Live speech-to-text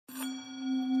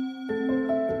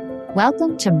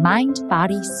Welcome to Mind,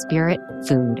 Body, Spirit,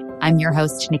 Food. I'm your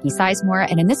host, Nikki Sizemore,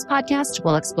 and in this podcast,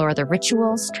 we'll explore the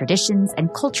rituals, traditions,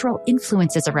 and cultural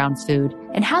influences around food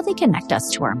and how they connect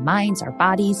us to our minds, our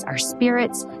bodies, our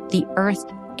spirits, the earth,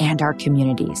 and our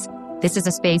communities. This is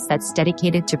a space that's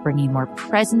dedicated to bringing more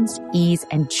presence, ease,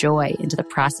 and joy into the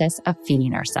process of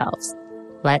feeding ourselves.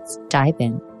 Let's dive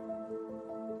in.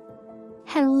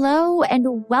 Hello and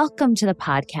welcome to the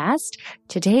podcast.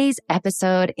 Today's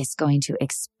episode is going to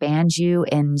expand you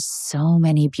in so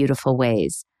many beautiful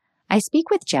ways. I speak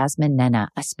with Jasmine Nnenna,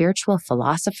 a spiritual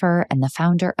philosopher and the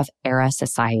founder of Era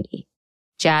Society.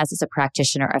 Jazz is a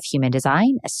practitioner of human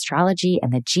design, astrology,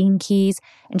 and the gene keys,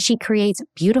 and she creates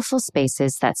beautiful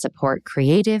spaces that support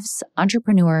creatives,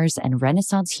 entrepreneurs, and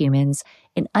Renaissance humans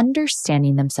in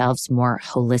understanding themselves more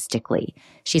holistically.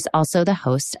 She's also the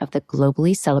host of the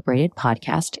globally celebrated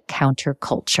podcast,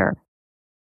 Counterculture.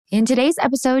 In today's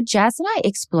episode, Jazz and I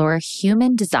explore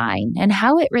human design and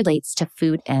how it relates to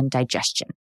food and digestion.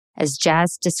 As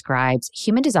Jazz describes,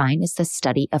 human design is the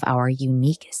study of our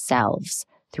unique selves.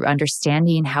 Through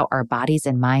understanding how our bodies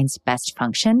and minds best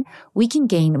function, we can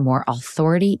gain more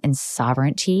authority and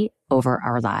sovereignty over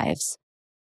our lives.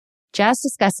 Jazz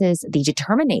discusses the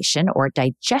determination or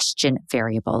digestion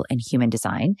variable in human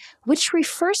design, which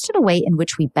refers to the way in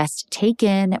which we best take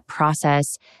in,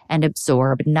 process, and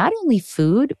absorb not only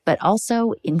food, but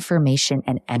also information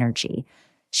and energy.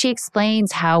 She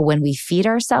explains how when we feed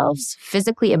ourselves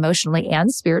physically, emotionally, and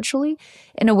spiritually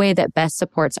in a way that best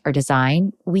supports our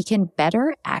design, we can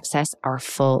better access our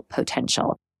full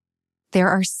potential. There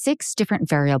are 6 different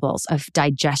variables of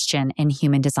digestion in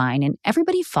human design, and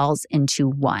everybody falls into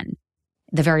one.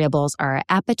 The variables are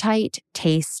appetite,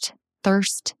 taste,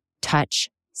 thirst, touch,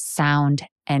 sound,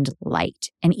 and light.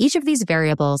 And each of these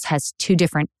variables has 2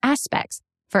 different aspects.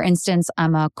 For instance,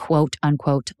 I'm a quote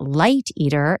unquote light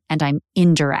eater and I'm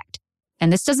indirect.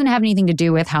 And this doesn't have anything to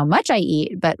do with how much I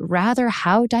eat, but rather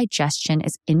how digestion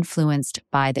is influenced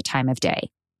by the time of day.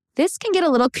 This can get a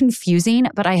little confusing,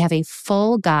 but I have a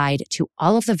full guide to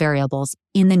all of the variables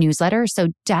in the newsletter. So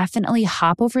definitely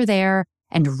hop over there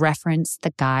and reference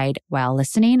the guide while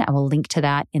listening. I will link to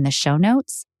that in the show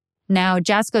notes. Now,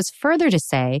 Jazz goes further to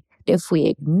say, if we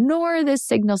ignore the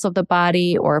signals of the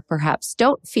body or perhaps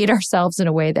don't feed ourselves in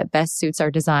a way that best suits our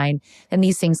design, then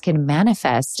these things can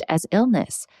manifest as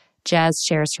illness. Jazz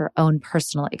shares her own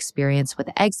personal experience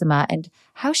with eczema and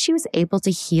how she was able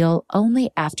to heal only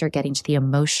after getting to the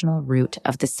emotional root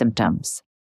of the symptoms.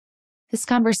 This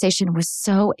conversation was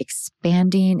so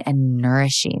expanding and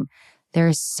nourishing. There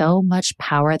is so much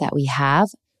power that we have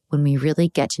when we really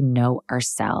get to know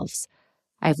ourselves.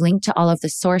 I've linked to all of the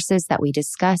sources that we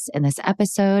discuss in this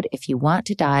episode if you want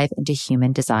to dive into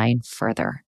human design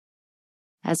further.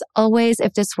 As always,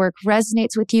 if this work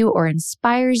resonates with you or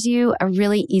inspires you, a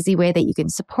really easy way that you can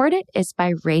support it is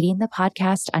by rating the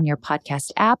podcast on your podcast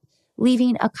app,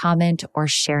 leaving a comment, or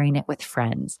sharing it with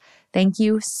friends. Thank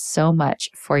you so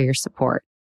much for your support.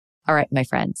 All right, my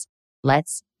friends,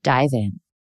 let's dive in.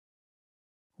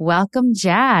 Welcome,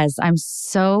 Jazz. I'm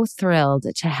so thrilled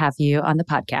to have you on the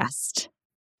podcast.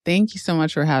 Thank you so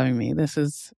much for having me.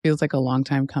 Feels like a long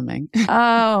time coming.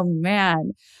 Oh,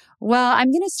 man. Well, I'm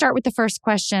going to start with the first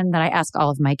question that I ask all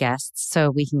of my guests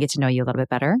so we can get to know you a little bit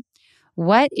better.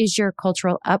 What is your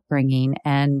cultural upbringing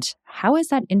and how has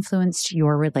that influenced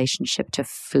your relationship to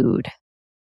food?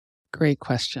 Great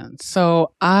question.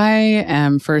 So I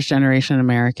am first generation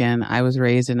American. I was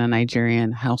raised in a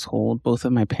Nigerian household. Both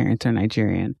of my parents are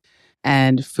Nigerian.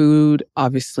 And food,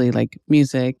 obviously, like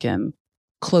music and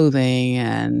clothing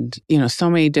and, so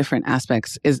many different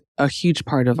aspects is a huge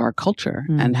part of our culture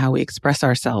and how we express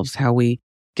ourselves, how we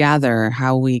gather,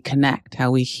 how we connect, how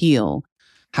we heal,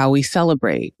 how we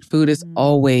celebrate. Food is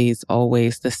always,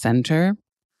 always the center.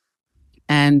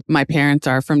 And my parents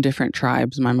are from different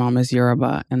tribes. My mom is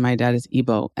Yoruba and my dad is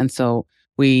Igbo. And so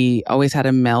we always had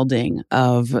a melding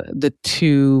of the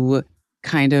 2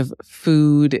 kind of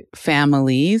food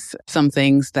families, some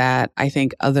things that I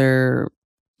think other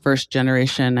first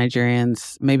generation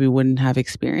Nigerians maybe wouldn't have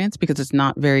experienced because it's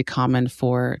not very common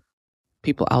for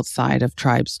people outside of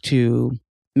tribes to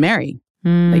marry.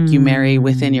 Like you marry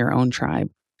within your own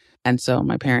tribe. And so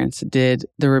my parents did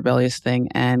the rebellious thing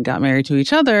and got married to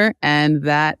each other. And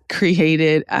that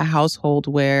created a household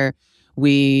where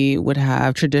we would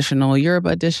have traditional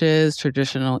Yoruba dishes,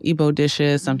 traditional Igbo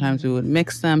dishes. Sometimes we would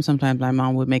mix them. Sometimes my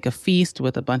mom would make a feast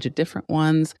with a bunch of different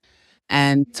ones.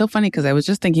 And it's so funny because I was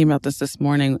just thinking about this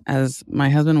morning as my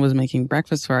husband was making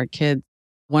breakfast for our kids.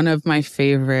 One of my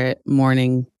favorite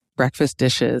morning breakfast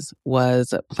dishes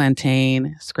was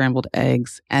plantain, scrambled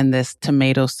eggs, and this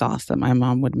tomato sauce that my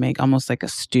mom would make, almost like a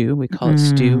stew. We call it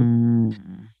stew.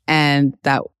 And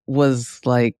that was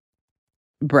like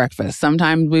breakfast.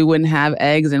 Sometimes we wouldn't have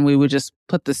eggs and we would just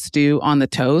put the stew on the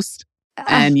toast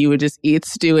and you would just eat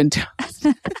stew and toast.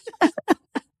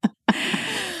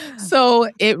 So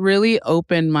it really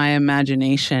opened my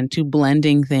imagination to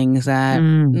blending things that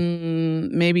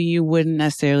maybe you wouldn't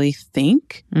necessarily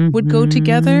think would go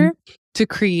together to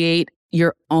create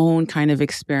your own kind of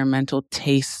experimental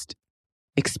taste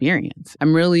experience.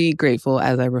 I'm really grateful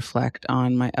as I reflect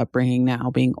on my upbringing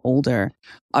now, being older.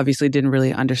 Obviously didn't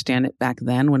really understand it back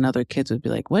then when other kids would be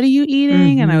like, "What are you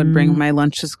eating?" And I would bring my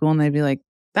lunch to school and they'd be like,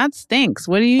 "That stinks.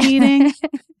 What are you eating?"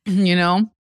 You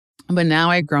know? But now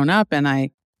I've grown up and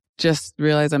I just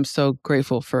realize I'm so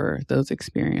grateful for those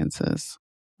experiences.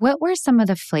 What were some of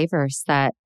the flavors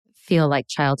that feel like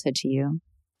childhood to you?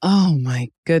 Oh my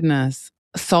goodness.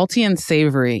 Salty and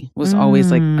savory was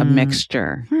always like a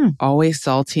mixture. Always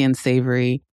salty and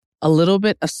savory. A little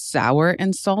bit of sour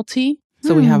and salty.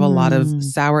 So we have a lot of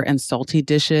sour and salty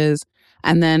dishes.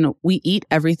 And then we eat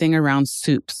everything around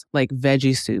soups, like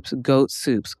veggie soups,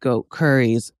 goat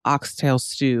curries, oxtail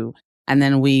stew. And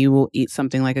then we will eat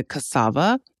something like a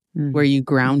cassava where you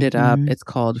ground it up. It's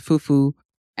called fufu.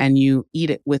 And you eat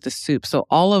it with the soup. So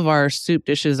all of our soup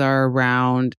dishes are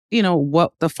around, you know,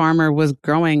 what the farmer was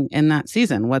growing in that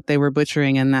season, what they were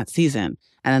butchering in that season,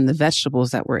 and then the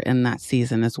vegetables that were in that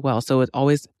season as well. So it's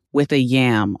always with a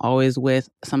yam, always with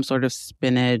some sort of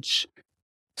spinach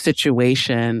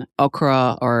situation,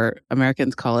 okra, or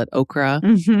Americans call it okra.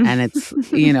 And it's,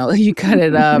 you know, you cut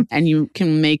it up and you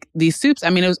can make these soups. I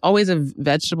mean, it was always a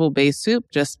vegetable-based soup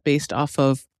just based off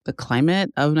of the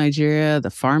climate of Nigeria, the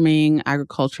farming,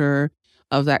 agriculture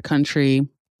of that country.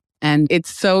 And it's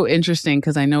so interesting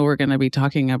because I know we're going to be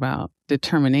talking about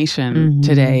determination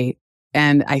today.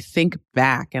 And I think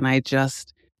back and I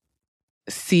just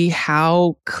see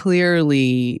how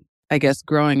clearly, I guess,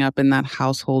 growing up in that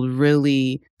household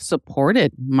really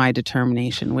supported my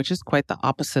determination, which is quite the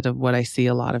opposite of what I see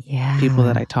a lot of people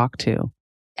that I talk to.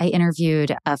 I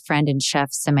interviewed a friend and chef,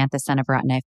 Samantha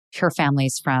Senavaratne. Her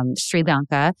family's from Sri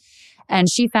Lanka, and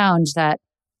she found that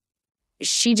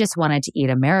she just wanted to eat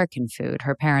American food.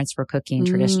 Her parents were cooking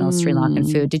traditional Sri Lankan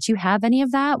food. Did you have any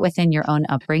of that within your own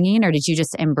upbringing, or did you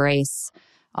just embrace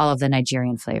all of the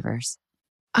Nigerian flavors?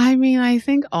 I mean, I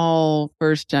think all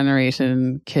first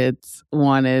generation kids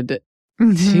wanted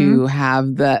to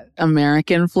have the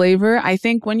American flavor. I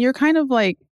think when you're kind of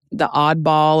like the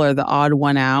oddball or the odd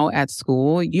one out at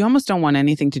school, you almost don't want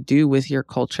anything to do with your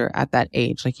culture at that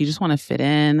age. Like you just want to fit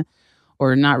in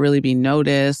or not really be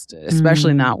noticed,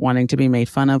 especially not wanting to be made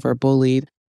fun of or bullied.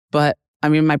 But I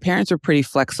mean, my parents were pretty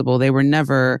flexible. They were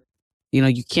never, you know,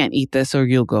 you can't eat this or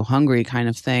you'll go hungry kind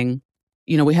of thing.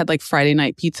 You know, we had like Friday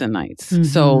night pizza nights.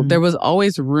 So there was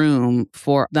always room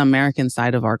for the American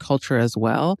side of our culture as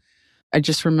well. I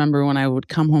just remember when I would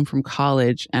come home from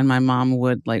college and my mom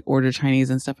would like order Chinese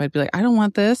and stuff, I'd be like, "I don't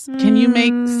want this. Can you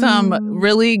make some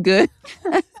really good?"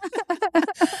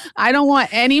 I don't want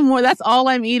any more. That's all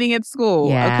I'm eating at school.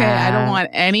 Okay. I don't want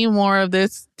any more of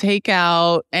this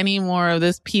takeout, any more of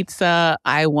this pizza.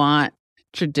 I want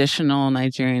traditional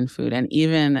Nigerian food. And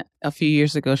even a few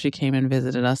years ago, she came and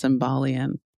visited us in Bali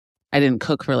and I didn't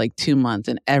cook for like 2 months,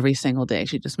 and every single day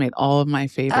she just made all of my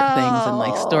favorite things and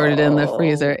like stored it in the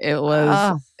freezer. It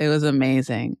was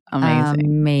amazing.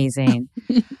 Amazing.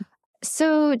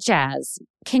 So, Jazz,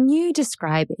 can you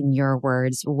describe in your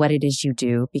words what it is you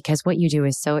do? Because what you do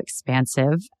is so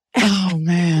expansive. Oh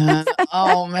man.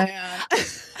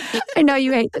 I know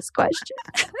you hate this question.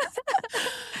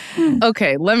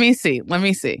 Okay, let me see.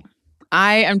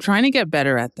 I am trying to get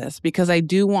better at this because I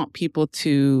do want people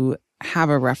to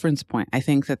have a reference point. I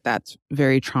think that that's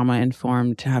very trauma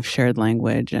informed to have shared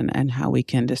language and how we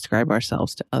can describe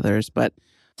ourselves to others, but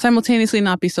simultaneously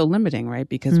not be so limiting, right?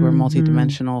 Because we're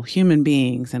multidimensional human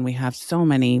beings and we have so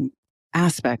many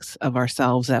aspects of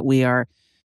ourselves that we are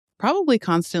probably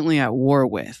constantly at war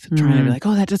with, trying to be like,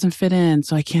 "Oh, that doesn't fit in,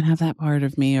 so I can't have that part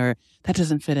of me," or "That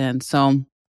doesn't fit in." So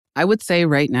I would say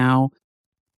right now,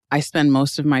 I spend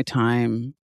most of my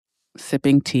time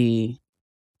sipping tea,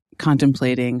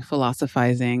 contemplating,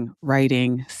 philosophizing,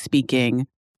 writing, speaking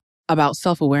about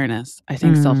self-awareness. I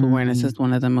think self-awareness is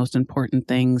one of the most important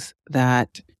things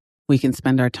that we can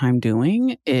spend our time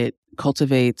doing. It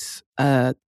cultivates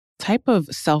a type of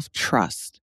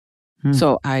self-trust.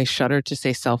 So I shudder to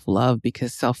say self-love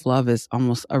because self-love is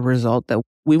almost a result that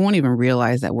we won't even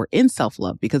realize that we're in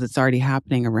self-love because it's already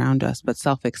happening around us. But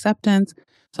self-acceptance,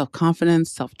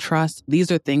 self-confidence, self-trust,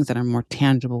 these are things that are more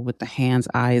tangible with the hands,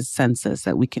 eyes, senses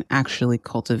that we can actually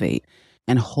cultivate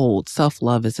and hold.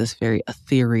 Self-love is this very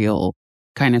ethereal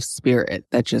kind of spirit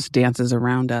that just dances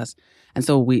around us. And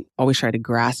so we always try to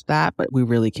grasp that, but we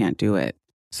really can't do it.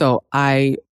 So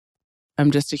I'm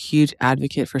just a huge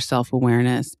advocate for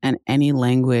self-awareness and any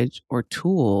language or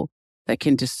tool that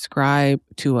can describe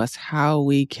to us how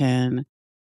we can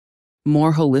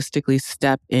more holistically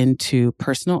step into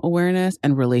personal awareness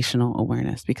and relational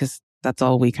awareness, because that's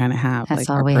all we kind of have. That's like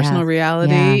all our we personal have.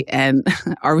 reality and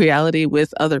our reality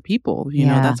with other people. You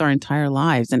know, that's our entire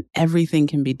lives. And everything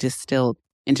can be distilled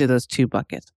into those two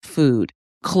buckets: food,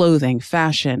 clothing,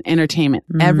 fashion, entertainment,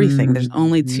 everything. There's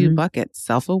only two buckets: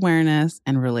 self-awareness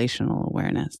and relational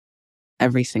awareness.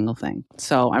 Every single thing.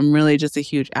 So I'm really just a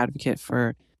huge advocate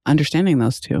for understanding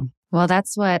those two. Well,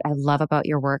 that's what I love about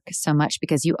your work so much,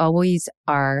 because you always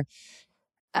are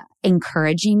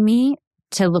encouraging me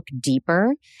to look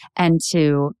deeper and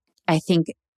to, I think,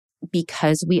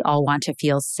 because we all want to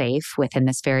feel safe within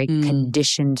this very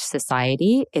conditioned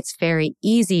society, it's very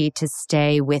easy to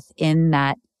stay within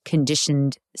that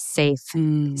conditioned, safe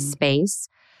space.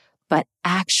 But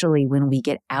actually, when we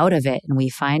get out of it and we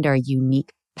find our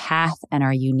unique path and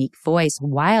our unique voice,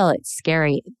 while it's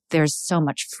scary, there's so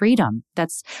much freedom.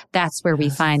 That's where we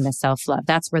find the self-love.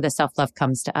 That's where the self-love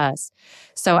comes to us.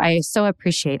 So I so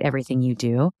appreciate everything you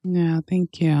do. Yeah,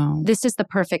 thank you. This is the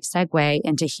perfect segue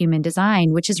into human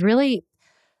design, which is really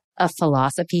a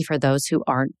philosophy for those who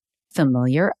aren't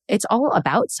familiar. It's all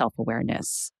about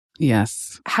self-awareness.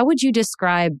 Yes. How would you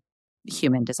describe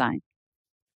human design?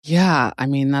 Yeah, I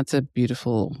mean, that's a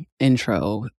beautiful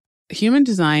intro. Human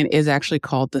design is actually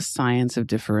called the science of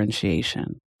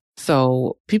differentiation.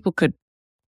 So people could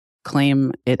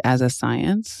claim it as a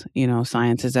science. You know,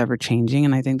 science is ever changing.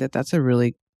 And I think that that's a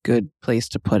really good place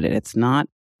to put it. It's not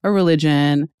a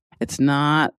religion. It's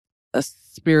not a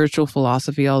spiritual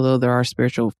philosophy, although there are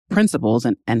spiritual principles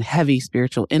and heavy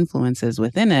spiritual influences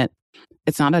within it.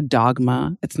 It's not a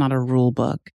dogma. It's not a rule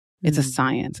book. It's a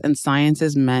science. And science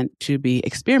is meant to be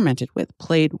experimented with,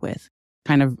 played with,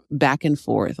 kind of back and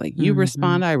forth. Like you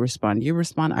respond, I respond, you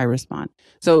respond, I respond.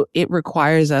 So it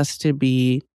requires us to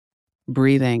be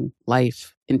breathing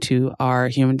life into our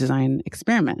human design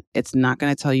experiment. It's not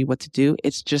going to tell you what to do.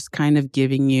 It's just kind of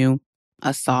giving you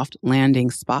a soft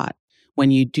landing spot when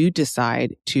you do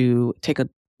decide to take a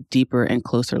deeper and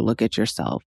closer look at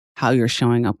yourself, how you're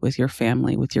showing up with your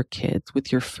family, with your kids,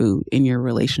 with your food, in your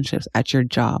relationships, at your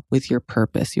job, with your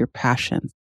purpose, your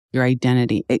passions, your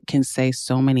identity. It can say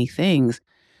so many things.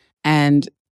 And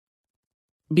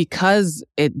because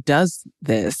it does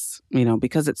this, you know,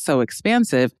 because it's so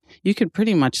expansive, you can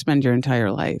pretty much spend your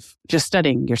entire life just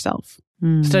studying yourself,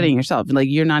 studying yourself. Like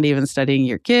you're not even studying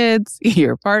your kids,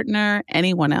 your partner,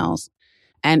 anyone else.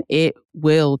 And it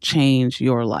will change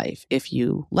your life if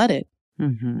you let it.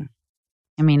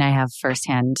 I mean, I have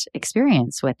firsthand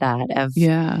experience with that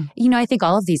you know, I think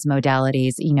all of these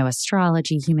modalities, you know,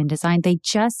 astrology, human design, they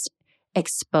just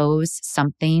expose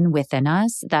something within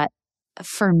us that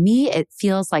for me, it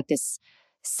feels like this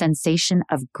sensation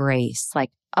of grace.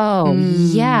 Like, oh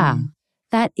yeah,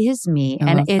 that is me.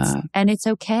 And it's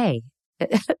okay.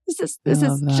 This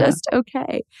is just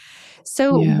okay.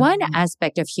 So one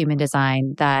aspect of human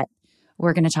design that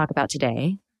we're going to talk about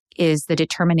today is the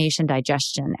determination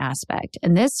digestion aspect.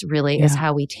 And this really is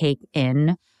how we take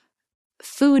in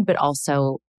food, but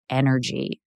also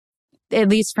energy, at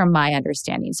least from my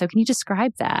understanding. So can you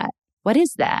describe that? What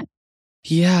is that?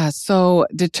 Yeah. So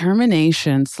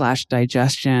determination /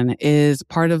 digestion is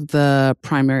part of the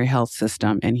primary health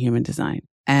system in human design.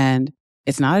 And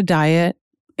it's not a diet.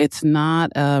 It's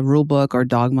not a rule book or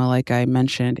dogma, like I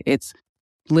mentioned. It's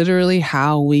literally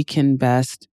how we can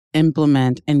best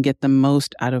implement and get the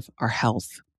most out of our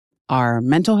health, our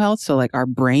mental health. So like our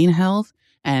brain health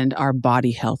and our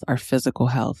body health, our physical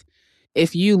health.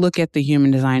 If you look at the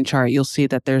human design chart, you'll see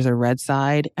that there's a red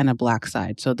side and a black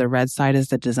side. So the red side is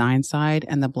the design side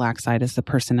and the black side is the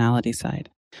personality side.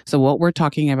 So what we're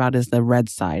talking about is the red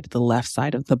side, the left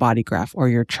side of the body graph or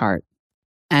your chart.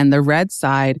 And the red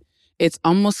side, it's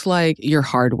almost like your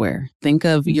hardware. Think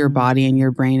of your body and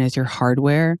your brain as your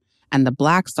hardware, and the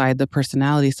black side, the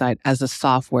personality side, as the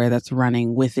software that's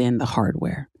running within the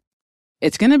hardware.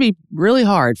 It's going to be really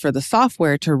hard for the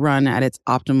software to run at its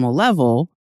optimal level,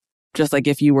 just like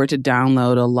if you were to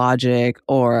download a Logic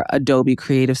or Adobe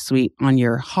Creative Suite on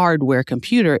your hardware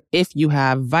computer, if you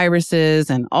have viruses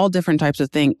and all different types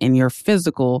of things in your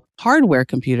physical hardware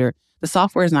computer, the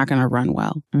software is not going to run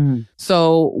well.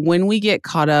 So when we get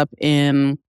caught up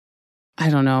in I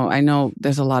don't know. I know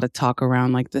there's a lot of talk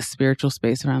around like the spiritual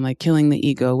space around like killing the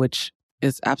ego, which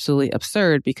is absolutely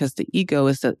absurd because the ego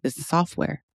is the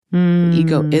software. The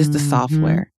ego is the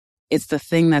software. It's the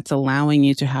thing that's allowing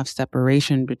you to have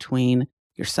separation between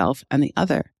yourself and the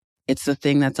other. It's the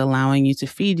thing that's allowing you to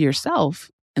feed yourself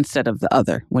instead of the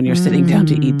other when you're sitting down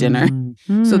to eat dinner.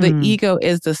 So the ego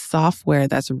is the software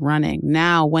that's running.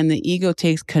 Now, when the ego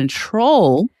takes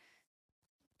control,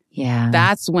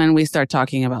 that's when we start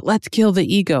talking about, let's kill the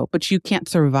ego. But you can't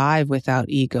survive without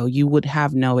ego. You would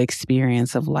have no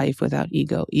experience of life without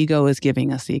ego. Ego is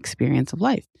giving us the experience of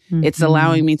life. It's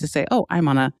allowing me to say, oh, I'm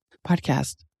on a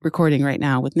podcast recording right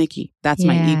now with Nikki. That's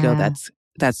my ego.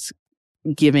 That's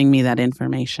giving me that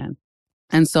information.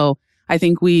 And so I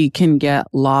think we can get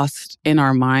lost in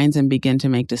our minds and begin to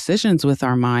make decisions with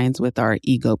our minds, with our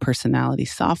ego personality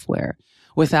software,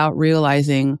 without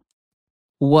realizing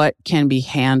what can be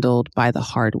handled by the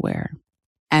hardware.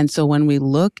 And so when we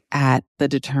look at the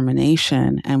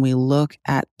determination and we look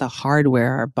at the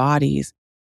hardware, our bodies,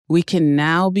 we can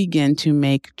now begin to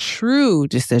make true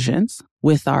decisions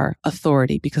with our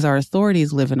authority, because our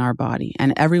authorities live in our body,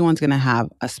 and everyone's going to have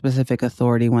a specific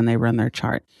authority when they run their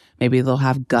chart. Maybe they'll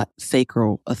have gut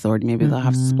sacral authority. Maybe they'll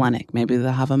have splenic. Maybe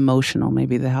they'll have emotional.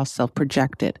 Maybe they'll have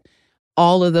self-projected.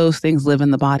 All of those things live in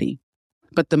the body.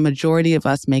 But the majority of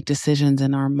us make decisions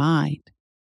in our mind.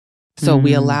 So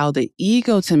we allow the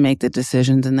ego to make the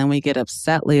decisions, and then we get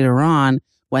upset later on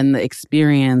when the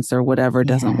experience or whatever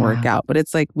doesn't work out. But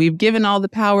it's like we've given all the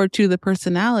power to the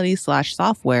personality /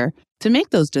 software to make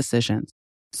those decisions.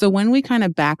 So when we kind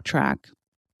of backtrack,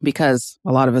 because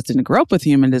a lot of us didn't grow up with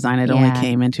human design, it only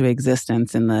came into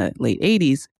existence in the late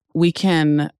 80s, we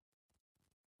can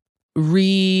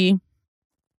reprogram,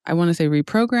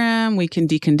 we can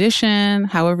decondition,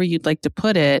 however you'd like to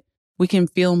put it. We can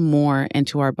feel more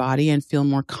into our body and feel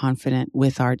more confident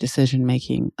with our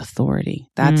decision-making authority.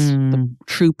 That's the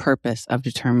true purpose of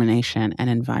determination and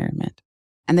environment.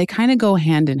 And they kind of go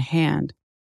hand in hand.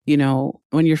 You know,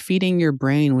 when you're feeding your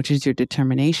brain, which is your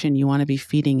determination, you want to be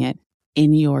feeding it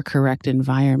in your correct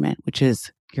environment, which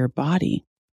is your body.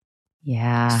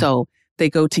 Yeah. So they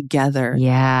go together.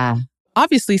 Yeah.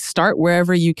 Obviously, start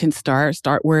wherever you can start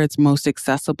where it's most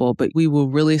accessible, but we will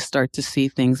really start to see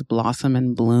things blossom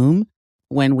and bloom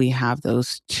when we have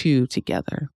those two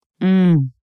together.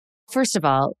 First of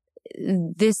all,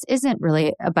 this isn't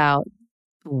really about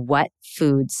what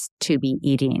foods to be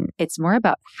eating. It's more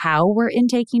about how we're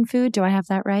intaking food. Do I have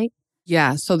that right?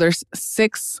 Yeah. So there's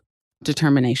 6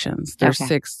 determinations. There's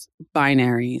 6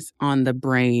 binaries on the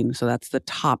brain. So that's the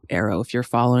top arrow if you're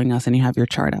following us and you have your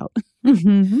chart out.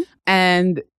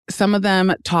 And some of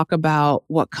them talk about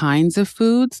what kinds of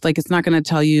foods. Like it's not going to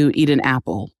tell you eat an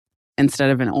apple instead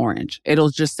of an orange. It'll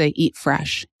just say eat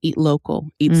fresh, eat local,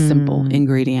 eat simple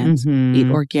ingredients, eat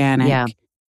organic,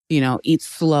 eat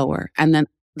slower. And then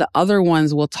the other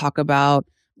ones will talk about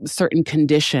certain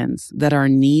conditions that are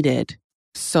needed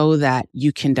so that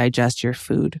you can digest your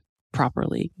food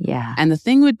properly. Yeah. And the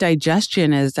thing with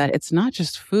digestion is that it's not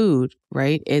just food,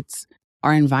 right? It's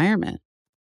our environment.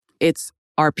 It's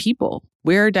our people.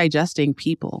 We're digesting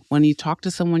people. When you talk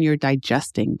to someone, you're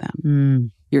digesting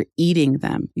them. You're eating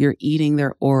them. You're eating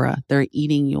their aura. They're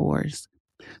eating yours.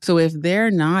 So if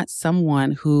they're not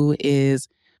someone who is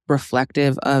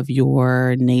reflective of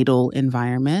your natal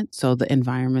environment, so the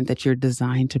environment that you're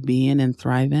designed to be in and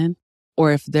thrive in,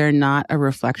 or if they're not a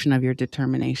reflection of your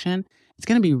determination, it's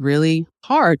going to be really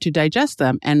hard to digest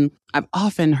them. And I've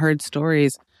often heard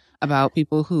stories about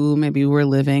people who maybe were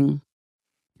living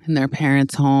in their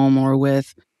parents' home or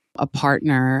with a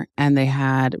partner, and they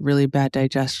had really bad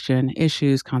digestion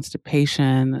issues,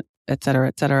 constipation, et cetera,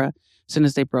 et cetera. As soon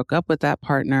as they broke up with that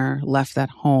partner, left that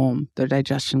home, their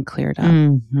digestion cleared up.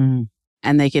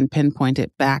 And they can pinpoint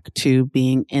it back to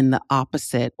being in the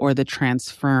opposite or the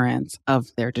transference of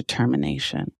their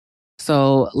determination.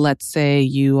 So let's say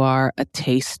you are a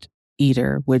taste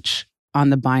eater, which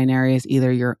on the binary is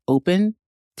either your open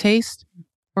taste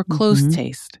or closed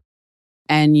taste.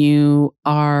 And you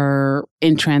are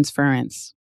in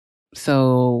transference.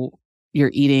 So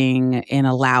you're eating in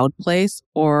a loud place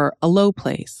or a low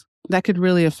place. That could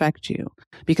really affect you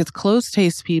because closed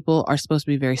taste people are supposed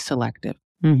to be very selective,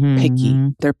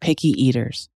 picky. They're picky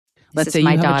eaters. Let's say you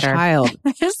have a child.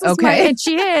 And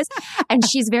she is. And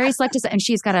she's very selective and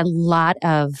she's got a lot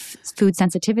of food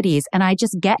sensitivities. And I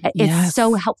just get it. It's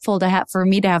so helpful for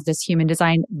me to have this human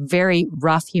design, very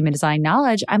rough human design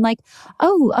knowledge. I'm like,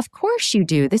 oh, of course you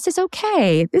do. This is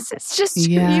okay. This is just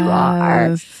who you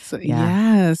are.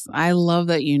 Yes. I love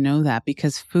that you know that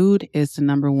because food is the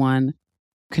number one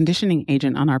conditioning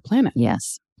agent on our planet.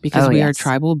 Yes. Because we are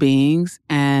tribal beings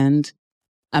and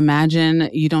Imagine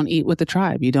you don't eat with the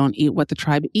tribe. You don't eat what the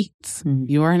tribe eats.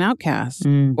 You are an outcast.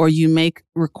 Or you make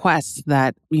requests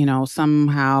that,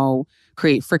 somehow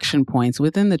create friction points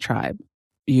within the tribe.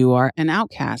 You are an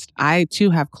outcast. I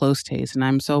too have close taste, and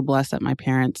I'm so blessed that my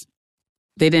parents,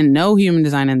 they didn't know human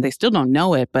design and they still don't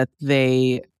know it, but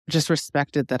they just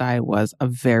respected that I was a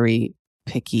very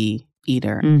picky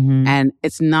eater. And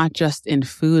it's not just in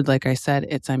food. Like I said,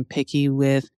 I'm picky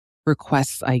with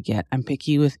requests I get. I'm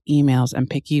picky with emails. I'm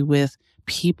picky with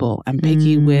people. I'm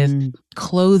picky with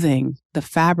clothing, the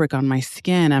fabric on my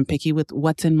skin. I'm picky with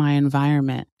what's in my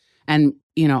environment. And,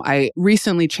 I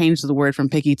recently changed the word from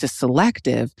picky to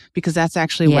selective because that's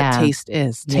actually what taste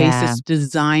is. Taste is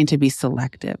designed to be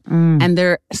selective. And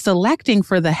they're selecting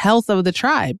for the health of the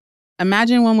tribe.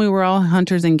 Imagine when we were all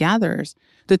hunters and gatherers.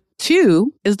 The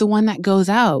 2 is the one that goes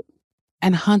out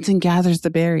and hunts and gathers the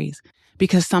berries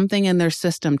because something in their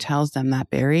system tells them that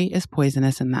berry is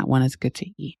poisonous and that one is good to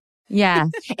eat. Yeah.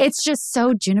 It's just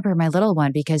so Juniper, my little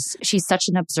one, because she's such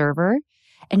an observer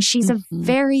and she's a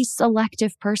very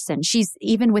selective person. She's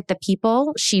even with the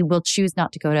people, she will choose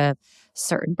not to go to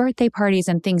certain birthday parties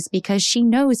and things because she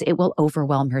knows it will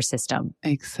overwhelm her system.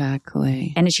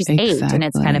 Exactly. And she's 8 and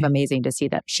it's kind of amazing to see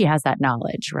that she has that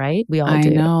knowledge, right? We all do.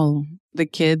 I know. The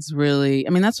kids really,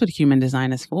 that's what human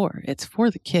design is for. It's for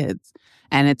the kids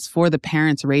and it's for the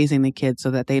parents raising the kids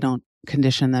so that they don't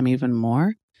condition them even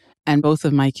more. And both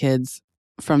of my kids,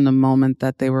 from the moment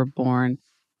that they were born,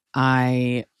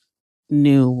 I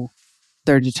knew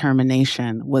their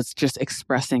determination was just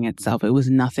expressing itself. It was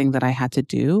nothing that I had to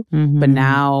do. But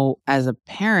now as a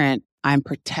parent, I'm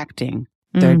protecting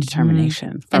their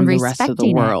determination from the rest of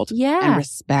the world. Yeah. And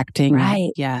respecting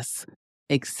it. Yes,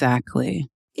 exactly.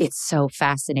 It's so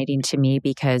fascinating to me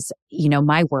because,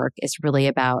 my work is really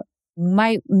about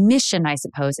my mission, I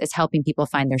suppose, is helping people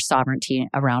find their sovereignty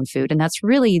around food. And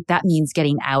that means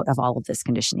getting out of all of this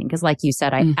conditioning. Because like you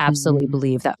said, I absolutely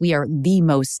believe that we are the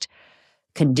most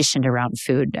conditioned around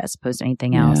food as opposed to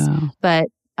anything else. But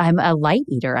I'm a light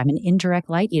eater. I'm an indirect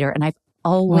light eater. And I've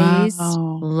always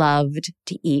loved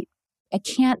to eat. I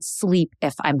can't sleep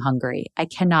if I'm hungry. I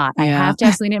cannot. I have to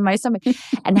have something in my stomach.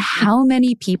 And how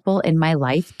many people in my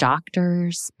life,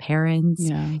 doctors, parents,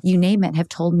 you name it, have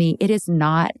told me it is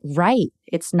not right.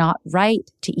 It's not right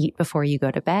to eat before you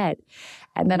go to bed.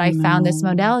 And then I found this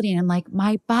modality and I'm like,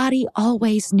 my body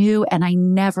always knew and I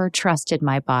never trusted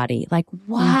my body. Like,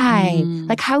 why?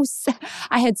 Like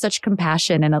I had such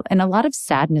compassion and a lot of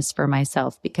sadness for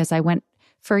myself because I went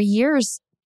for years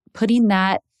putting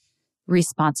that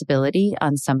responsibility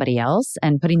on somebody else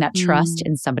and putting that trust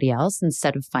in somebody else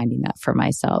instead of finding that for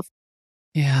myself.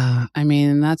 Yeah.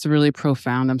 That's really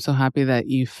profound. I'm so happy that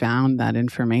you found that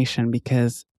information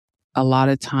because a lot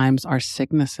of times our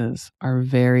sicknesses are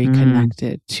very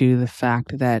connected to the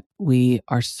fact that we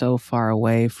are so far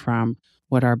away from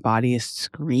what our body is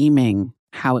screaming,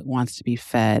 how it wants to be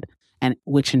fed and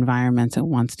which environments it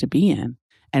wants to be in.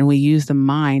 And we use the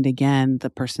mind, again, the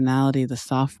personality, the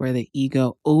software, the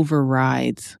ego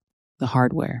overrides the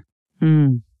hardware.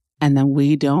 And then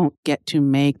we don't get to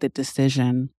make the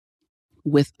decision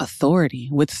with authority,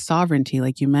 with sovereignty,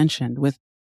 like you mentioned, with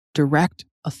direct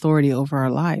authority over our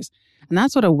lives. And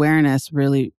that's what awareness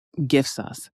really gifts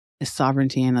us, is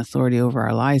sovereignty and authority over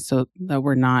our lives so that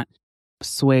we're not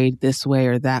swayed this way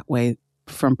or that way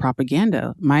from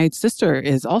propaganda. My sister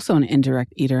is also an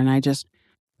indirect eater, and I just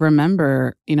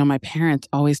remember, my parents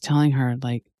always telling her,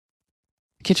 like,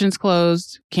 kitchen's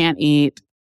closed, can't eat.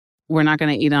 We're not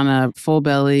going to eat on a full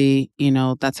belly.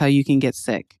 That's how you can get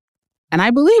sick. And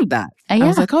I believed that. I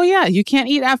was like, oh yeah, you can't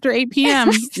eat after 8 p.m.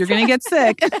 You're going to get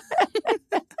sick.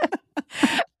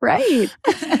 Right.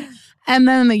 And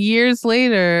then years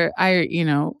later,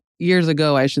 years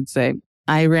ago, I should say,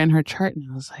 I ran her chart and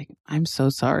I was like, I'm so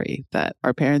sorry that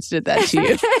our parents did that to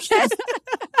you.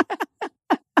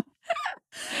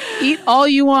 Eat all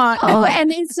you want. Oh,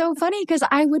 and it's so funny because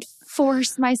I would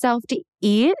force myself to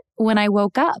eat when I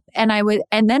woke up. And I was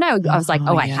like,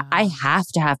 I have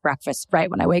to have breakfast right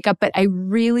when I wake up. But I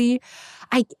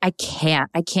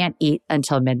can't eat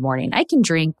until mid-morning. I can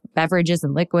drink beverages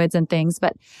and liquids and things,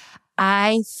 but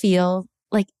I feel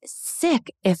like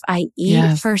sick if I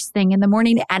eat first thing in the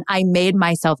morning. And I made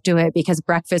myself do it because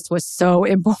breakfast was so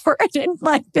important.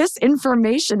 Like this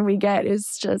information we get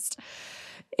is just,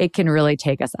 it can really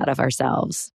take us out of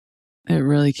ourselves. It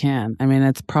really can.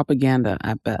 It's propaganda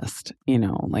at best.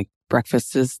 Like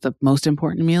breakfast is the most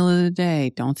important meal of the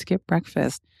day. Don't skip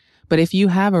breakfast. But if you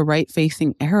have a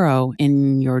right-facing arrow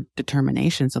in your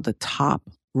determination, so the top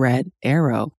red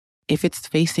arrow, if it's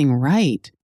facing right,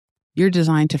 you're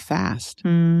designed to fast.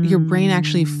 Your brain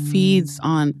actually feeds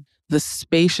on the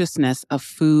spaciousness of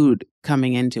food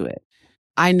coming into it.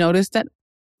 I noticed that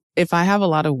if I have a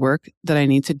lot of work that I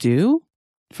need to do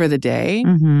for the day,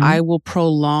 I will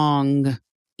prolong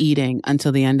eating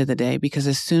until the end of the day, because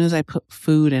as soon as I put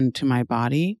food into my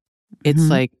body, it's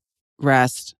like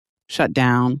rest, shut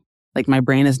down. Like my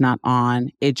brain is not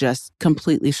on. It just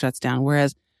completely shuts down.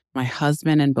 Whereas my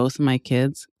husband and both of my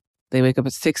kids, they wake up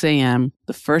at 6 a.m.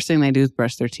 The first thing they do is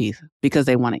brush their teeth because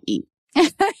they want to eat.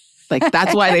 Like,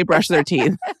 that's why they brush their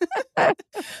teeth.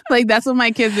 Like, that's what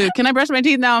my kids do. Can I brush my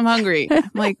teeth now? I'm hungry. I'm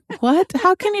like, what?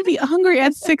 How can you be hungry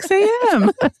at 6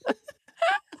 a.m.?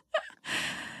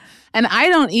 And I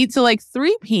don't eat till like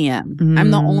 3 p.m.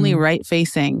 I'm the only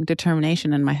right-facing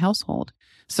determination in my household.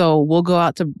 So we'll go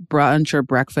out to brunch or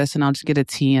breakfast and I'll just get a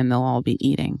tea and they'll all be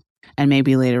eating. And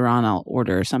maybe later on I'll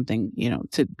order something,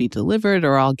 to be delivered,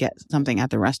 or I'll get something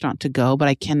at the restaurant to go, but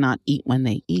I cannot eat when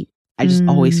they eat. I just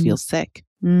always feel sick.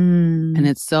 And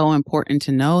it's so important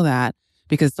to know that,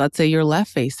 because let's say you're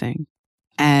left facing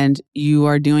and you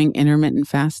are doing intermittent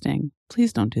fasting.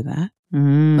 Please don't do that.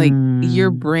 Like,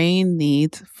 your brain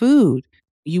needs food.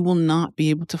 You will not be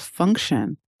able to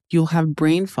function. You'll have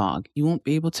brain fog. You won't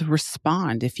be able to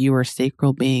respond if you are a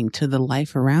sacral being to the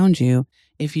life around you,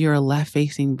 if you're a left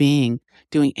facing being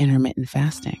doing intermittent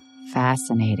fasting.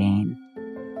 Fascinating.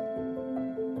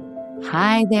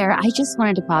 Hi there. I just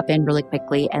wanted to pop in really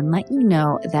quickly and let you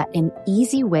know that an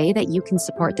easy way that you can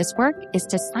support this work is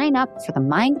to sign up for the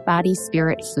Mind, Body,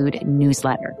 Spirit, Food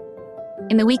newsletter.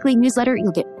 In the weekly newsletter,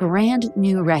 you'll get brand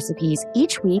new recipes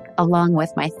each week, along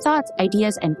with my thoughts,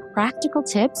 ideas, and practical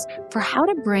tips for how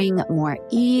to bring more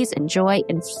ease and joy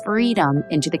and freedom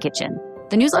into the kitchen.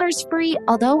 The newsletter is free,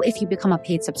 although if you become a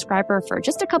paid subscriber for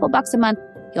just a couple bucks a month,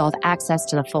 you'll have access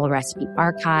to the full recipe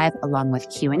archive, along with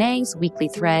Q&As, weekly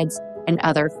threads, and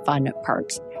other fun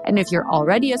perks. And if you're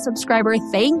already a subscriber,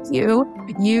 thank you.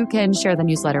 You can share the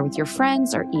newsletter with your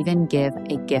friends or even give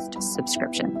a gift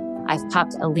subscription. I've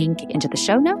popped a link into the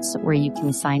show notes where you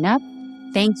can sign up.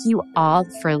 Thank you all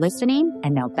for listening.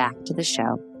 And now back to the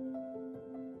show.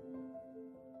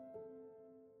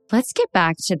 Let's get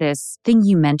back to this thing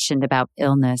you mentioned about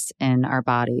illness in our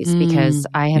bodies, because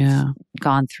I have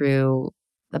gone through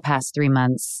the past 3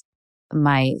 months.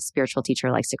 My spiritual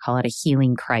teacher likes to call it a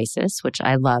healing crisis, which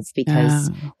I love because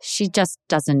she just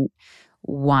doesn't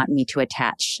want me to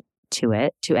attach to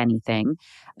it, to anything.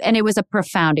 And it was a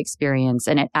profound experience,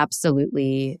 and it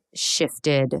absolutely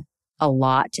shifted a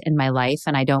lot in my life.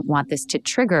 And I don't want this to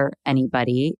trigger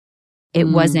anybody. It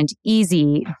wasn't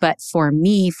easy, but for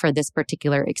me, for this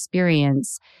particular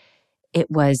experience, it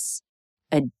was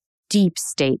a deep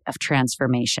state of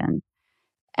transformation.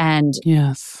 And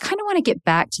kind of want to get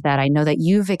back to that. I know that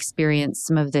you've experienced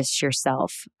some of this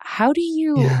yourself. How do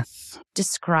you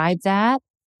describe that?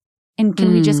 And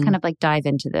can we just kind of like dive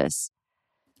into this?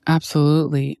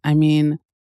 Absolutely. I mean,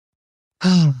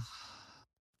 I'm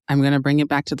going to bring it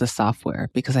back to the software,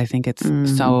 because I think it's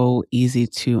so easy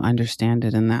to understand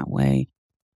it in that way.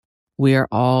 We are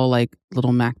all like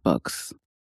little MacBooks,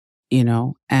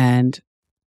 and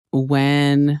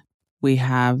when we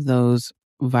have those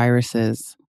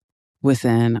viruses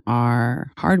within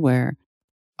our hardware,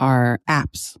 our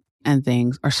apps and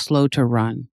things are slow to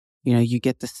run. You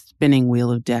get the spinning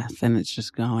wheel of death, and it's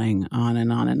just going on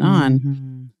and on and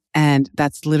on. And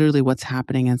that's literally what's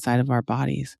happening inside of our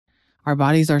bodies. Our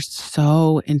bodies are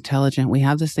so intelligent. We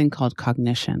have this thing called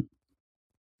cognition.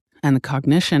 And the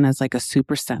cognition is like a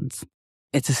super sense.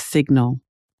 It's a signal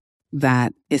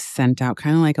that is sent out,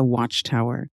 kind of like a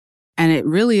watchtower. And it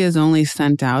really is only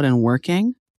sent out and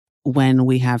working when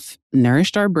we have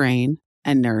nourished our brain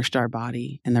and nourished our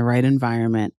body in the right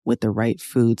environment with the right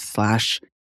food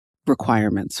 /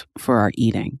 requirements for our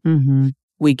eating.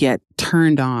 We get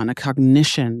turned on, a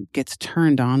cognition gets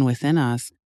turned on within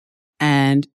us,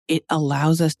 and it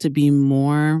allows us to be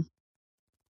more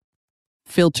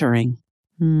filtering,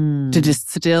 to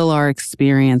distill our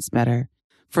experience better.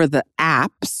 For the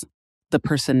apps, the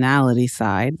personality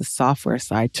side, the software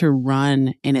side, to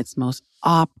run in its most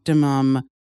optimum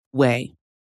way.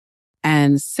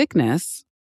 And sickness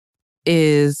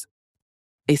is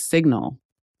a signal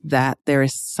that there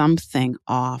is something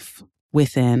off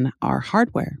within our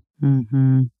hardware.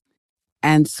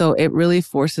 And so it really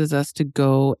forces us to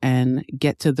go and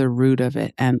get to the root of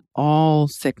it. And all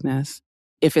sickness,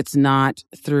 if it's not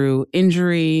through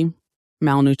injury,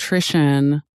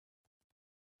 malnutrition,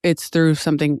 it's through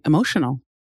something emotional.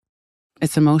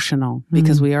 It's emotional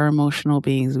because we are emotional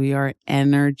beings. We are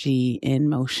energy in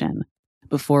motion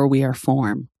before we are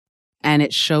form. And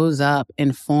it shows up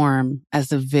in form as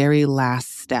the very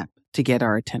last step to get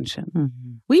our attention.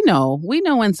 Mm-hmm. We know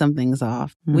when something's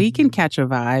off. Mm-hmm. We can catch a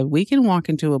vibe. We can walk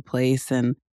into a place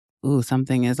and, ooh,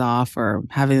 something is off, or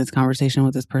having this conversation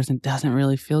with this person doesn't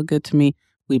really feel good to me.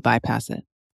 We bypass it.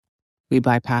 We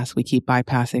keep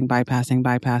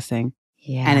bypassing.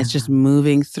 Yeah. And it's just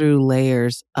moving through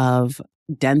layers of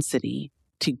density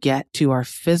to get to our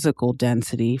physical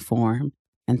density form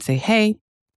and say, hey,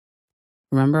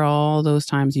 remember all those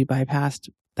times you bypassed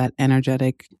that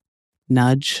energetic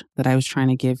nudge that I was trying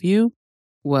to give you?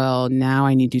 Well, now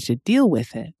I need you to deal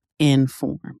with it in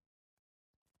form.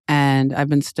 And I've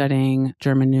been studying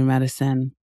German New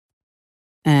Medicine,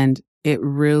 and it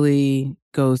really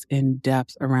goes in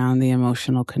depth around the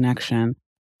emotional connection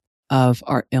of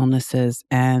our illnesses.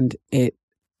 And it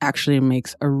actually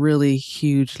makes a really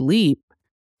huge leap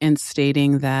in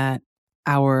stating that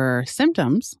our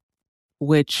symptoms,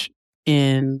 which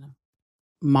in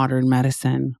modern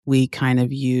medicine we kind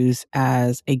of use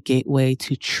as a gateway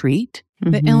to treat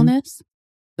the illness,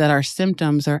 that our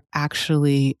symptoms are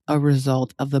actually a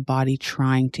result of the body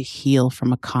trying to heal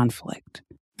from a conflict,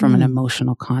 from an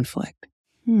emotional conflict.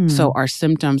 So our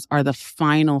symptoms are the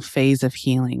final phase of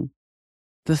healing.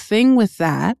 The thing with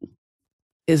that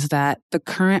is that the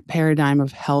current paradigm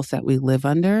of health that we live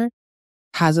under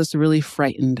has us really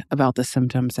frightened about the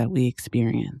symptoms that we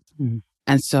experience.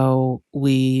 And so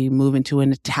we move into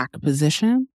an attack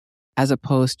position as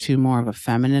opposed to more of a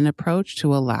feminine approach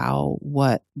to allow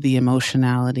what the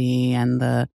emotionality and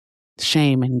the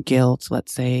shame and guilt,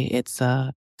 let's say it's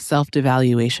a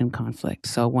self-devaluation conflict.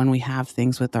 So when we have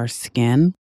things with our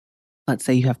skin, let's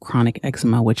say you have chronic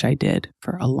eczema, which I did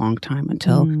for a long time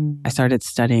until I started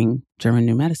studying German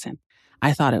New Medicine.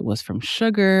 I thought it was from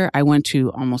sugar. I went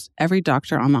to almost every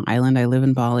doctor on the island. I live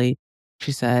in Bali.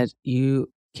 She said,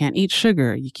 you can't eat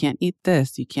sugar. You can't eat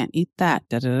this. You can't eat that.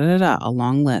 A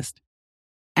long list.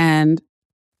 And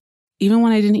even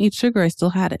when I didn't eat sugar, I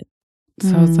still had it.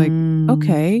 So I was like,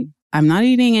 okay, I'm not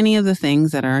eating any of the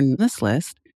things that are on this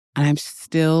list, and I'm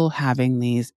still having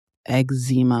these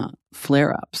eczema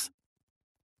flare-ups.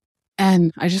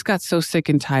 And I just got so sick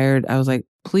and tired. I was like,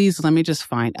 please, let me just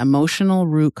find emotional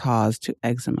root cause to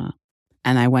eczema.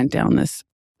 And I went down this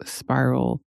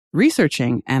spiral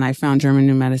researching, and I found German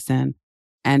New Medicine.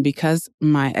 And because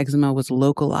my eczema was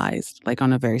localized, like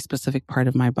on a very specific part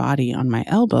of my body, on my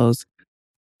elbows,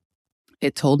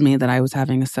 it told me that I was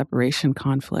having a separation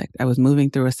conflict. I was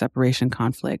moving through a separation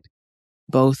conflict,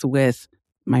 both with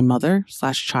my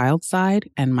mother/child side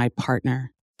and my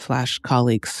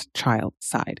partner/colleague's child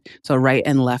side. So right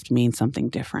and left mean something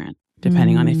different,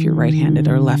 depending on if you're right-handed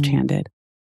or left-handed.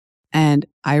 And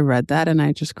I read that and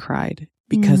I just cried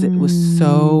because it was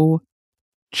so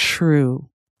true.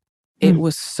 It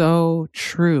was so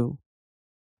true.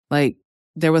 Like,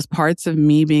 there was parts of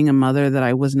me being a mother that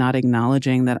I was not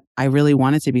acknowledging, that I really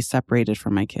wanted to be separated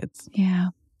from my kids. Yeah.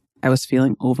 I was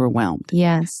feeling overwhelmed.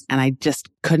 Yes. And I just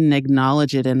couldn't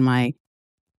acknowledge it acknowledging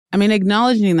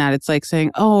that, it's like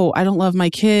saying, oh, I don't love my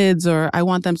kids, or I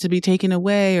want them to be taken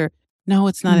away, or no,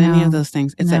 it's not any of those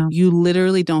things. It's that you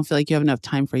literally don't feel like you have enough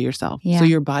time for yourself. Yeah. So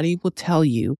your body will tell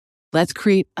you, let's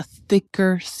create a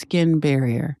thicker skin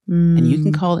barrier. And you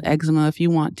can call it eczema if you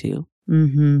want to.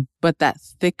 But that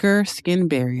thicker skin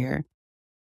barrier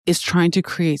is trying to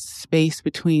create space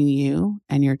between you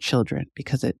and your children,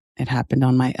 because it happened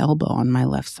on my elbow, on my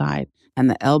left side. And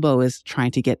the elbow is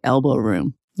trying to get elbow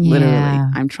room. Literally,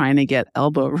 I'm trying to get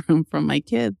elbow room from my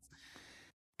kids.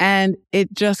 And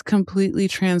it just completely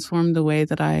transformed the way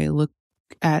that I look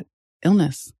at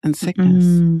illness and sickness.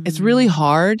 It's really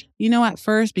hard, at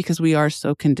first, because we are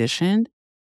so conditioned.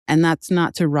 And that's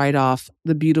not to write off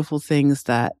the beautiful things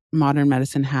that modern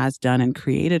medicine has done and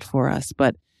created for us.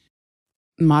 But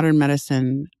modern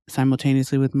medicine,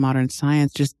 simultaneously with modern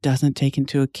science, just doesn't take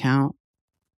into account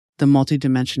the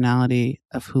multidimensionality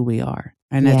of who we are.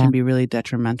 And that can be really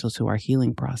detrimental to our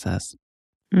healing process.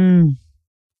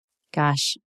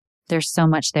 Gosh, there's so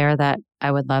much there that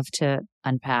I would love to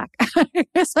unpack. I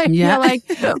feel like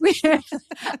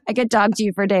I could talk to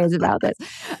you for days about this.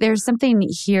 There's something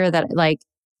here that, like,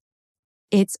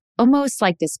 it's almost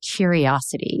like this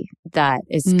curiosity that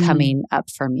is coming up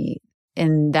for me,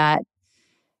 in that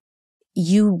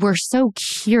you were so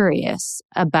curious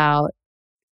about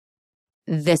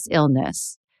this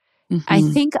illness. I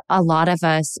think a lot of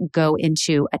us go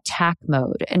into attack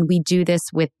mode, and we do this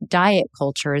with diet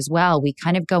culture as well. We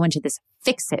kind of go into this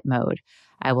fix it mode.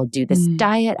 I will do this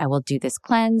diet. I will do this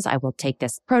cleanse. I will take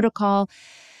this protocol.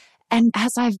 And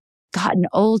as I've gotten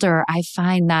older, I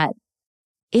find that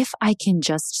if I can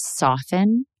just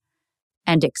soften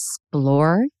and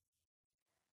explore,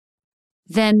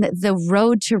 then the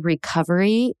road to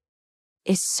recovery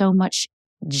is so much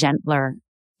gentler.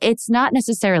 It's not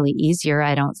necessarily easier,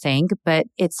 I don't think, but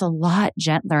it's a lot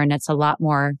gentler and it's a lot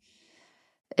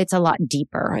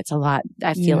deeper.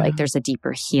 I feel like there's a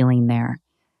deeper healing there.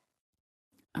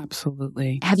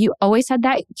 Absolutely. Have you always had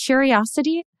that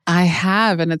curiosity? I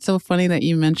have. And it's so funny that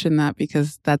you mentioned that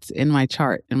because that's in my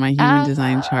chart, in my human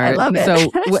design chart. I love it. So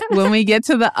when we get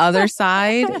to the other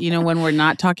side, when we're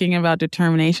not talking about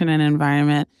determination and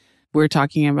environment, we're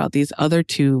talking about these other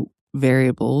two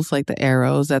variables, like the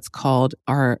arrows, that's called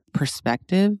our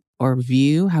perspective or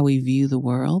view, how we view the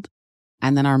world,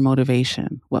 and then our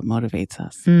motivation, what motivates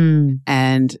us.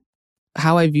 And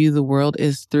how I view the world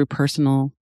is through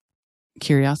personal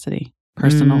curiosity,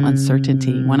 personal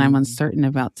uncertainty. When I'm uncertain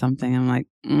about something, I'm like,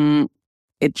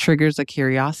 it triggers a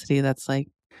curiosity that's like,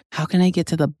 how can I get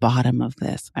to the bottom of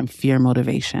this? I'm fear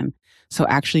motivation. So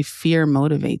actually fear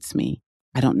motivates me.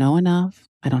 I don't know enough.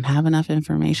 I don't have enough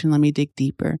information. Let me dig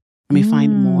deeper. Let me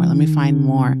find more. Let me find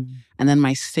more. And then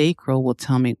my sacral will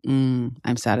tell me,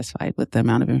 I'm satisfied with the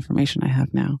amount of information I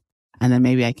have now. And then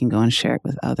maybe I can go and share it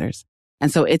with others.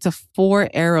 And so it's a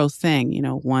 4-arrow thing,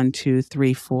 1, 2,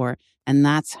 3, 4. And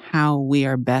that's how we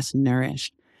are best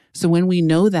nourished. So when we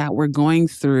know that, we're going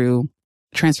through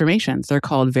transformations. They're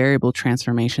called variable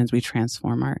transformations. We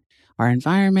transform our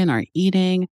environment, our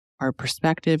eating, our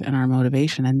perspective, and our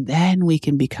motivation. And then we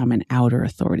can become an outer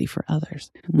authority for others.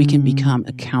 We can become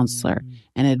a counselor,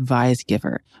 an advice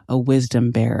giver, a wisdom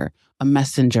bearer, a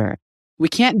messenger. We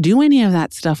can't do any of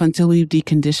that stuff until we've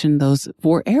deconditioned those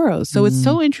 4 arrows. So it's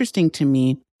so interesting to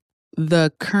me,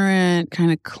 the current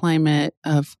kind of climate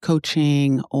of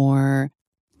coaching or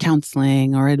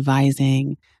counseling or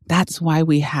advising. That's why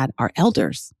we had our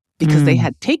elders, because they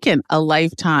had taken a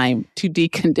lifetime to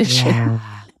decondition. Yeah.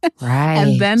 Right.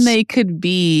 And then they could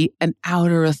be an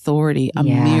outer authority, a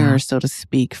mirror, so to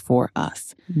speak, for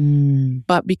us.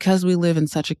 But because we live in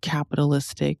such a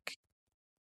capitalistic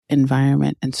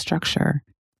environment and structure,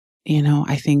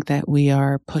 I think that we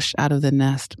are pushed out of the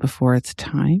nest before it's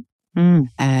time.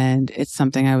 And it's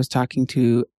something I was talking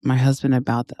to my husband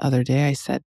about the other day. I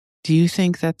said, do you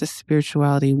think that the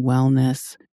spirituality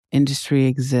wellness industry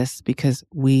exists because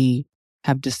we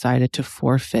have decided to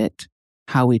forfeit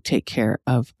how we take care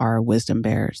of our wisdom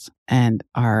bearers and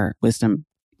our wisdom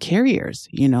carriers?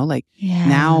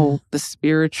 Now the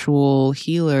spiritual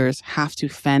healers have to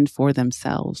fend for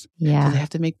themselves. So they have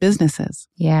to make businesses.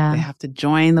 They have to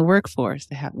join the workforce.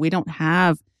 We don't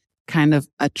have kind of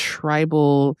a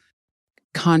tribal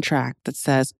contract that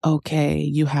says, okay,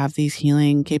 you have these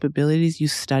healing capabilities, you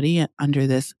study under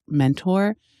this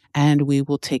mentor, and we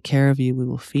will take care of you. We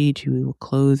will feed you. We will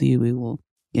clothe you. We will,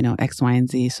 X, Y, and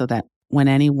Z, so that when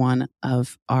any one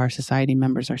of our society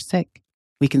members are sick,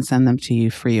 we can send them to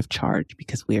you free of charge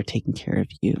because we are taking care of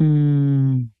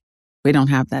you. We don't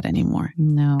have that anymore.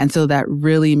 No. And so that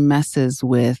really messes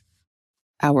with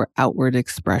our outward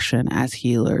expression as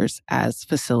healers, as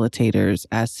facilitators,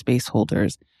 as space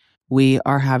holders. We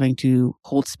are having to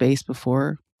hold space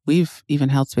before we've even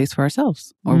held space for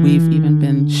ourselves, or we've even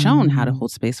been shown how to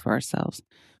hold space for ourselves,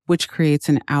 which creates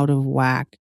an out of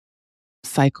whack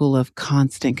cycle of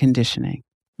constant conditioning,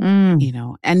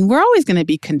 and we're always going to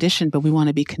be conditioned, but we want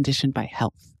to be conditioned by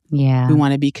health. Yeah. We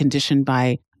want to be conditioned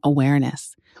by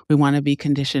awareness. We want to be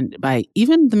conditioned by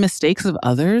even the mistakes of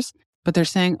others, but they're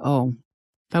saying, oh,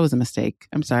 that was a mistake.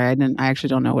 I'm sorry. I actually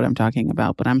don't know what I'm talking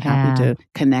about, but I'm happy to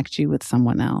connect you with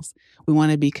someone else. We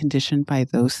want to be conditioned by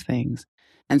those things.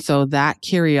 And so that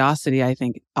curiosity, I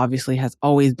think, obviously has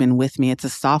always been with me. It's a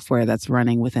software that's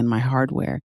running within my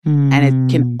hardware. And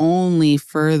it can only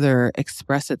further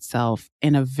express itself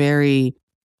in a very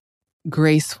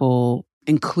graceful,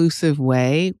 inclusive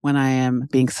way when I am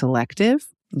being selective.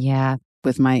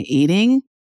 With my eating,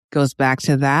 goes back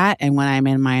to that. And when I'm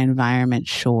in my environment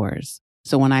shores.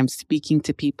 So when I'm speaking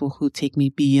to people who take me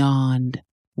beyond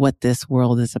what this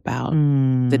world is about,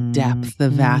 the depth, the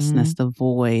vastness, the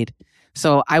void.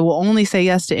 So I will only say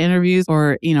yes to interviews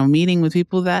or, meeting with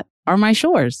people that are my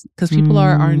shores, because people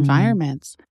are our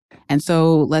environments. And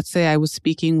so let's say I was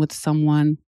speaking with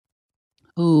someone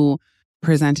who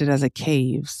presented as a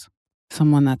caves,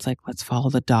 someone that's like, let's follow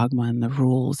the dogma and the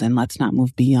rules and let's not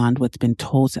move beyond what's been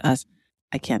told to us.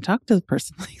 I can't talk to the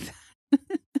person like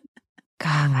that.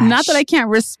 Gosh. Not that I can't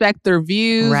respect their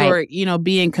views or,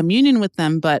 be in communion with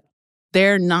them, but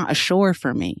they're not a shore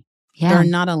for me. They're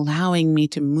not allowing me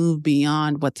to move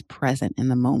beyond what's present in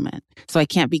the moment. So I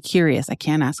can't be curious. I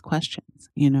can't ask questions,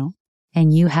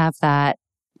 And you have that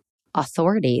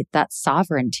authority, that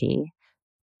sovereignty,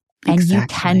 and you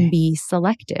can be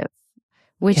selective,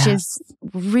 which is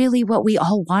really what we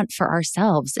all want for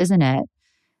ourselves, isn't it?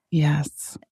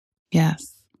 Yes.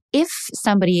 Yes. if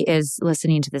somebody is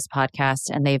listening to this podcast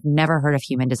and they've never heard of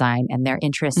human design and their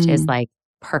interest is like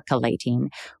percolating,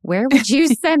 where would you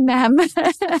send them?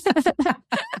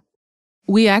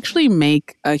 We actually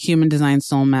make a human design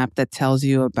soul map that tells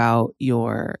you about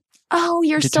your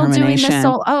you're still doing the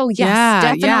soul. Oh,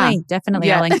 yes, definitely.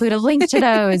 Yeah. I'll include a link to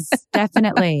those.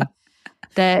 Definitely.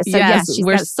 She's got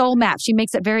soul map. She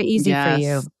makes it very easy for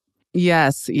you.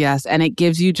 Yes. And it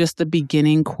gives you just the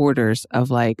beginning quarters of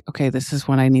like, okay, this is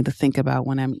what I need to think about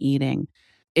when I'm eating.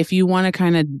 If you want to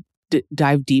kind of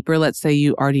dive deeper, let's say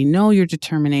you already know your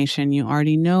determination, you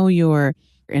already know your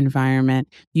environment,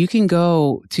 you can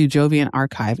go to Jovian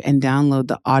Archive and download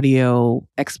the audio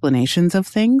explanations of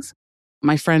things.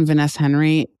 My friend Vanessa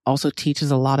Henry also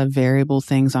teaches a lot of variable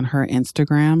things on her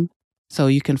Instagram. So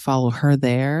you can follow her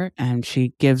there, and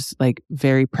she gives like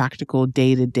very practical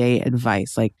day-to-day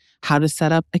advice, like how to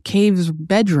set up a cave's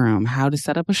bedroom, how to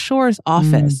set up a shore's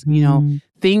office,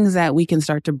 things that we can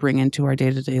start to bring into our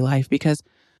day-to-day life, because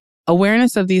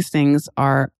awareness of these things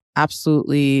are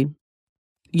absolutely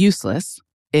useless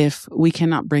if we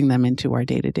cannot bring them into our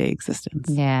day-to-day existence.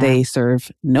 Yeah. They serve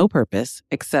no purpose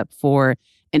except for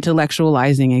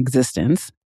intellectualizing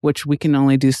existence, which we can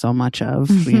only do so much of,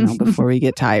 before we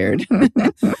get tired.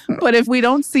 But if we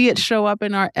don't see it show up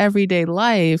in our everyday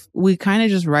life, we kind of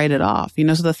just write it off.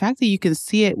 So the fact that you can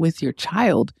see it with your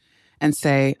child and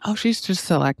say, oh, she's just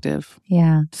selective.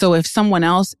 Yeah. So if someone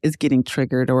else is getting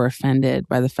triggered or offended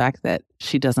by the fact that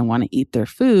she doesn't want to eat their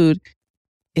food,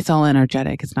 it's all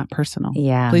energetic. It's not personal.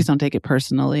 Yeah. Please don't take it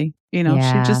personally. She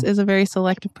just is a very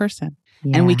selective person.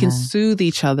 Yeah. And we can soothe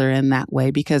each other in that way,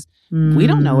 because we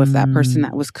don't know if that person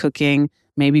that was cooking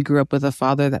maybe grew up with a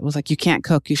father that was like, you can't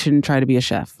cook, you shouldn't try to be a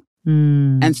chef.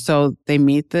 And so they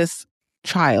meet this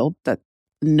child that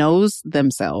knows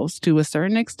themselves to a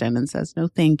certain extent and says, no,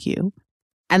 thank you.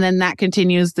 And then that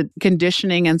continues the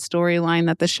conditioning and storyline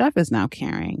that the chef is now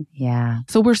carrying. Yeah.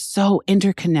 So we're so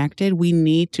interconnected. We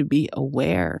need to be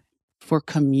aware for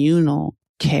communal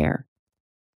care.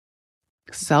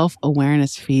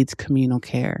 Self-awareness feeds communal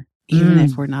care, even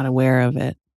if we're not aware of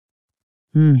it.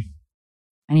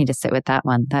 I need to sit with that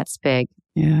one. That's big.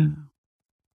 Yeah.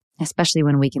 Especially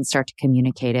when we can start to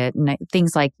communicate it. And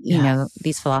things like,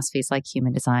 these philosophies like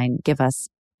human design give us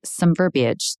some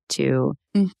verbiage to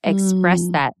express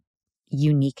that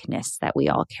uniqueness that we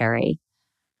all carry.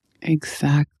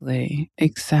 Exactly.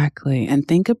 And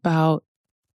think about,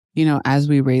 as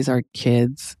we raise our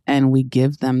kids and we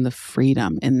give them the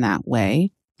freedom in that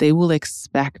way, they will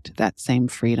expect that same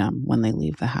freedom when they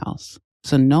leave the house.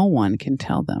 So no one can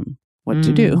tell them what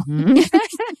to do.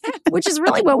 Which is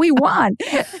really what we want.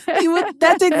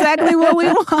 That's exactly what we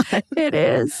want. It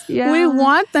is. Yeah. We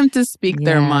want them to speak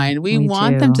their mind. We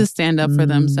want them to stand up for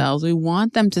themselves. We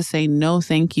want them to say no,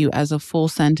 thank you as a full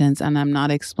sentence, and I'm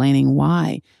not explaining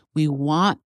why. We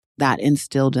want that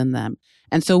instilled in them.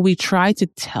 And so we try to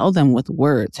tell them with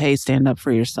words, hey, stand up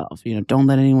for yourself. Don't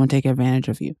let anyone take advantage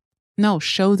of you. No,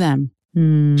 show them.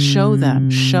 Show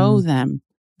them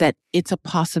that it's a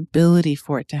possibility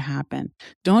for it to happen.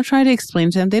 Don't try to explain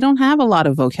to them. They don't have a lot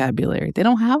of vocabulary. They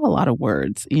don't have a lot of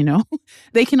words,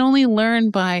 They can only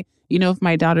learn by, if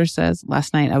my daughter says,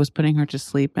 last night I was putting her to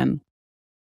sleep and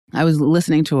I was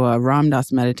listening to a Ram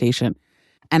Dass meditation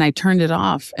and I turned it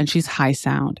off and she's high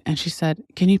sound. And she said,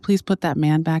 can you please put that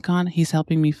man back on? He's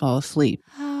helping me fall asleep.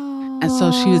 And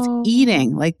so she was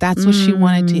eating. Like that's what she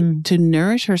wanted to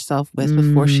nourish herself with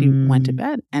before she went to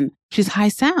bed. And she's high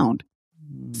sound.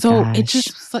 So it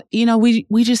just,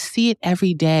 we just see it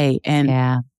every day.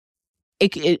 And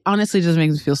it honestly just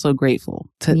makes me feel so grateful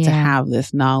to have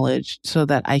this knowledge so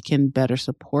that I can better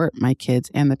support my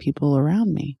kids and the people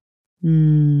around me.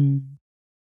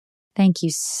 Thank you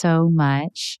so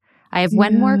much. I have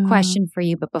one more question for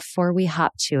you, but before we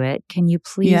hop to it, can you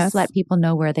please let people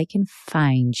know where they can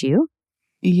find you?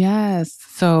 Yes.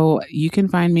 So you can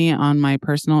find me on my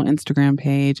personal Instagram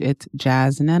page. It's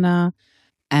Nnenna.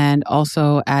 And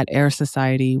also at Air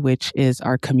Society, which is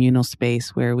our communal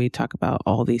space where we talk about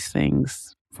all these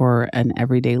things for an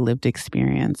everyday lived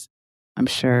experience. I'm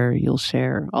sure you'll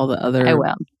share all the other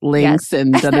links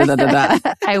and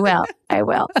da-da-da-da-da. I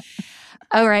will.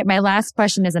 All right. My last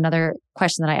question is another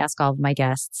question that I ask all of my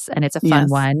guests, and it's a fun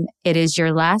one. It is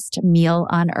your last meal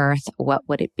on earth. What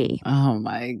would it be? Oh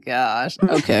my gosh.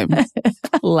 Okay.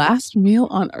 Last meal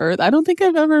on earth. I don't think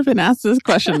I've ever been asked this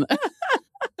question.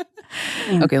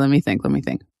 Okay, let me think.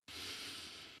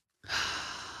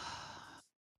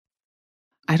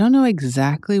 I don't know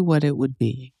exactly what it would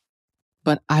be,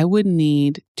 but I would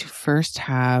need to first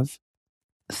have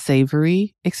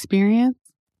savory experience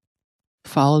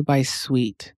followed by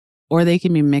sweet, or they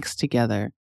can be mixed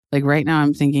together. Like right now,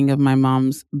 I'm thinking of my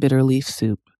mom's bitter leaf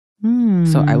soup.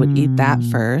 So I would eat that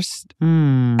first.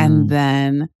 And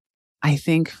then I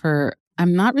think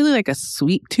I'm not really like a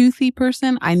sweet toothy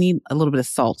person. I need a little bit of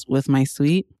salt with my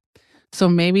sweet. So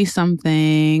maybe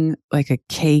something like a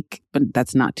cake, but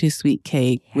that's not too sweet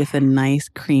cake with a nice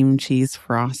cream cheese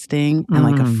frosting and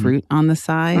like a fruit on the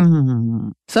side.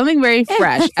 Something very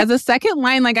fresh. As a second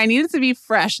line, like I need it to be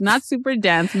fresh, not super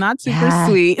dense, not super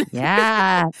sweet.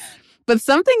 Yeah. But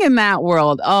something in that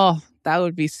world, that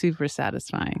would be super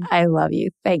satisfying. I love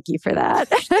you. Thank you for that.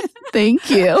 Thank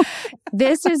you.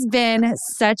 This has been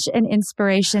such an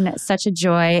inspiration, such a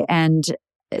joy, and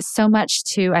I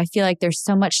feel like there's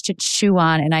so much to chew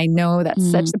on. And I know that's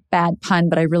such a bad pun,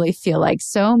 but I really feel like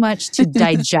so much to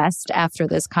digest after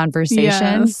this conversation.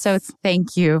 Yes. So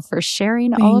thank you for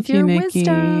sharing all of your Nikki.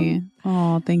 wisdom.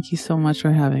 Oh, thank you so much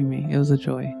for having me. It was a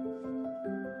joy.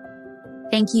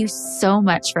 Thank you so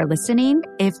much for listening.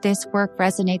 If this work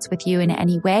resonates with you in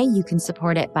any way, you can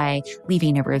support it by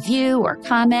leaving a review or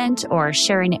comment or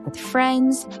sharing it with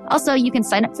friends. Also, you can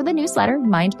sign up for the newsletter,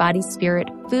 Mind, Body, Spirit,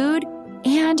 Food.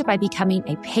 And by becoming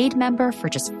a paid member for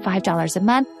just $5 a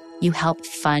month, you help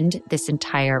fund this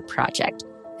entire project.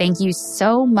 Thank you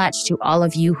so much to all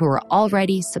of you who are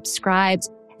already subscribed,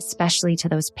 especially to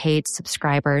those paid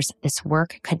subscribers. This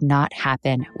work could not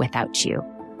happen without you.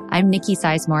 I'm Nikki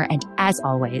Sizemore, and as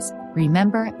always,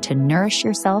 remember to nourish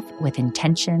yourself with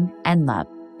intention and love.